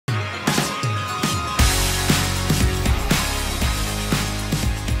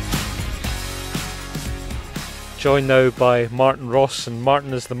joined now by Martin Ross, and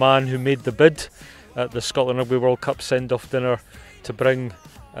Martin is the man who made the bid at the Scotland Rugby World Cup send-off dinner to bring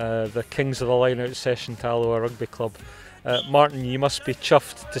the Kings of the Lineout session to Alloa Rugby Club. Martin, you must be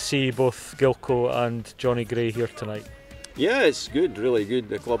chuffed to see both Gilco and Jonny Gray here tonight. Yeah, it's good, really good.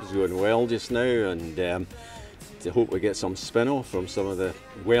 The club's going well just now, and to hope we get some spin-off from some of the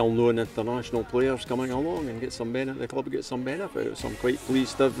well-known international players coming along and get some benefit. The club get some benefit. So I'm quite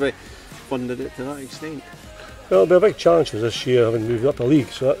pleased to have funded it to that extent. Well, it'll be a big challenge for us this year, having moved up a league,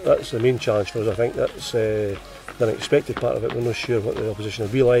 so that's the main challenge for us. I think that's the unexpected part of it. We're not sure what the opposition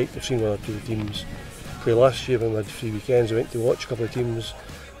will be like. We've seen one or two teams play last year when we had 3 weekends. We went to watch a couple of teams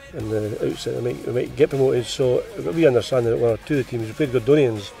in the outset we might get promoted, so we understand that one or two of the teams. We played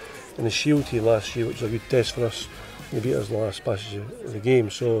Caledonians in the Shield here last year, which was a good test for us. They beat us in the last passage of the game,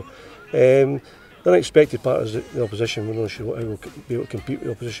 so the unexpected part is the opposition. We're not sure how we'll be able to compete with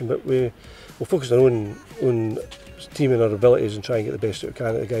the opposition, but we'll focus on our own team and our abilities and try and get the best out we can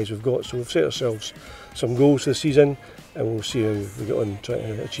out of the guys we've got. So we've set ourselves some goals this season, and we'll see how we get on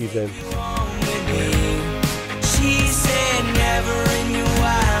trying to achieve them. She said never in your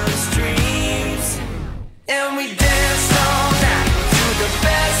wildest dreams, and we danced all night to the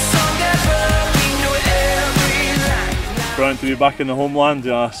best song ever. We knew every line. Brilliant to be back in the homeland.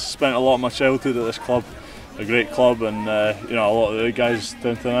 You know, I spent a lot of my childhood at this club, a great club, and you know, a lot of the guys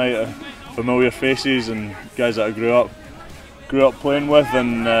down tonight are familiar faces and guys that I grew up playing with,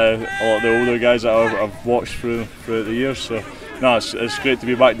 and a lot of the older guys that I've watched throughout the years. So no, it's great to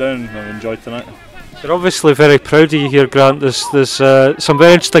be back down, and I've enjoyed tonight. You're obviously very proud of you here, Grant. There's some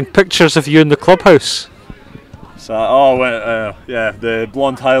very interesting pictures of you in the clubhouse. So, yeah, the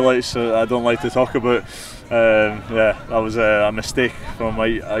blonde highlights I don't like to talk about. Yeah, that was a mistake from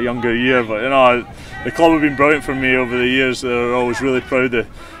a younger year, but you know, the club have been brilliant for me over the years. They're always really proud of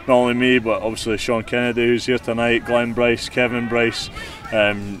not only me, but obviously Sean Kennedy, who's here tonight, Glenn Bryce, Kevin Bryce,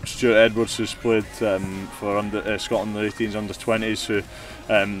 Stuart Edwards, who's played for Scotland under-18s, under-20s, who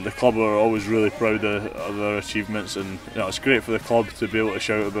the club are always really proud of their achievements, and you know, it's great for the club to be able to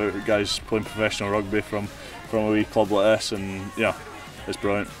shout about guys playing professional rugby from a wee club like this, and yeah, it's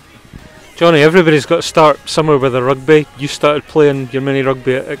brilliant. Jonny, everybody's got to start somewhere with a rugby. You started playing your mini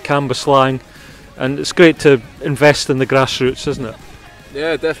rugby at Cambuslang, and it's great to invest in the grassroots, isn't it?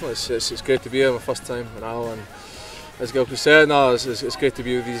 Yeah, definitely. It's great to be here my first time in Alloa, and as Gilchrist said, no, it's great to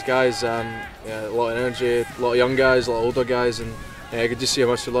be with these guys. Yeah, a lot of energy, a lot of young guys, a lot of older guys, and I could just see how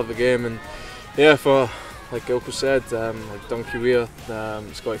much they love the game. And yeah, for like Gilchrist said, like Dunky Weir,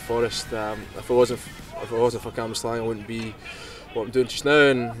 Scotty Forrest. If it wasn't for Cambuslang, I wouldn't be what I'm doing just now,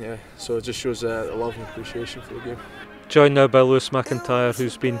 and yeah, so it just shows a love and appreciation for the game. Joined now by Lewis McIntyre,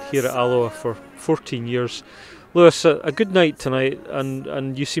 who's been here at Alloa for 14 years. Lewis, a good night tonight,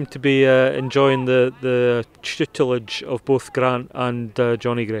 and you seem to be enjoying the tutelage of both Grant and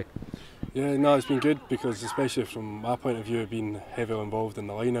Jonny Gray. Yeah, no, it's been good, because especially from my point of view, I've been heavily involved in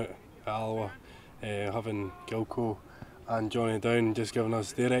the line-out at Alloa, having Gilco and Jonny down, just giving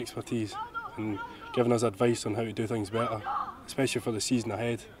us their expertise and giving us advice on how to do things better, especially for the season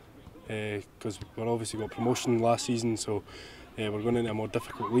ahead, because we've obviously got promotion last season, so we're going into a more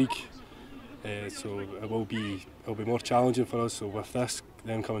difficult league, so it will be more challenging for us. So with this,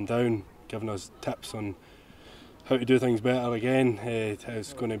 them coming down, giving us tips on how to do things better again,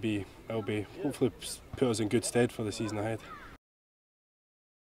 it'll hopefully put us in good stead for the season ahead.